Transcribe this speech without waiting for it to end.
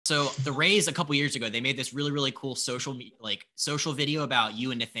So the Rays a couple years ago, they made this really, really cool social video about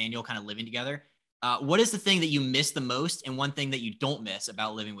you and Nathaniel kind of living together. What is the thing that you miss the most, and one thing that you don't miss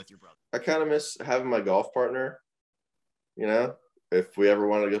about living with your brother? I kind of miss having my golf partner. You know, if we ever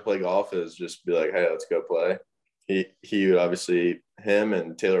wanted to go play golf, is just be like, hey, let's go play. He would obviously, him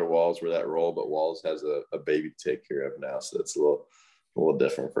and Taylor Walls were that role, but Walls has a baby to take care of now, so that's a little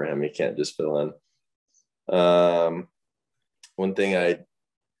different for him. He can't just fill in. One thing I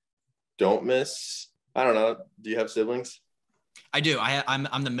don't miss, I don't know. Do you have siblings? I do.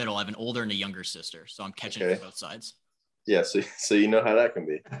 I'm the middle. I have an older and a younger sister, so I'm catching it from both sides. Yeah, so you know how that can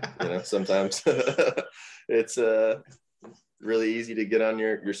be. You know, sometimes it's really easy to get on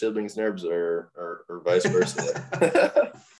your siblings' nerves or vice versa.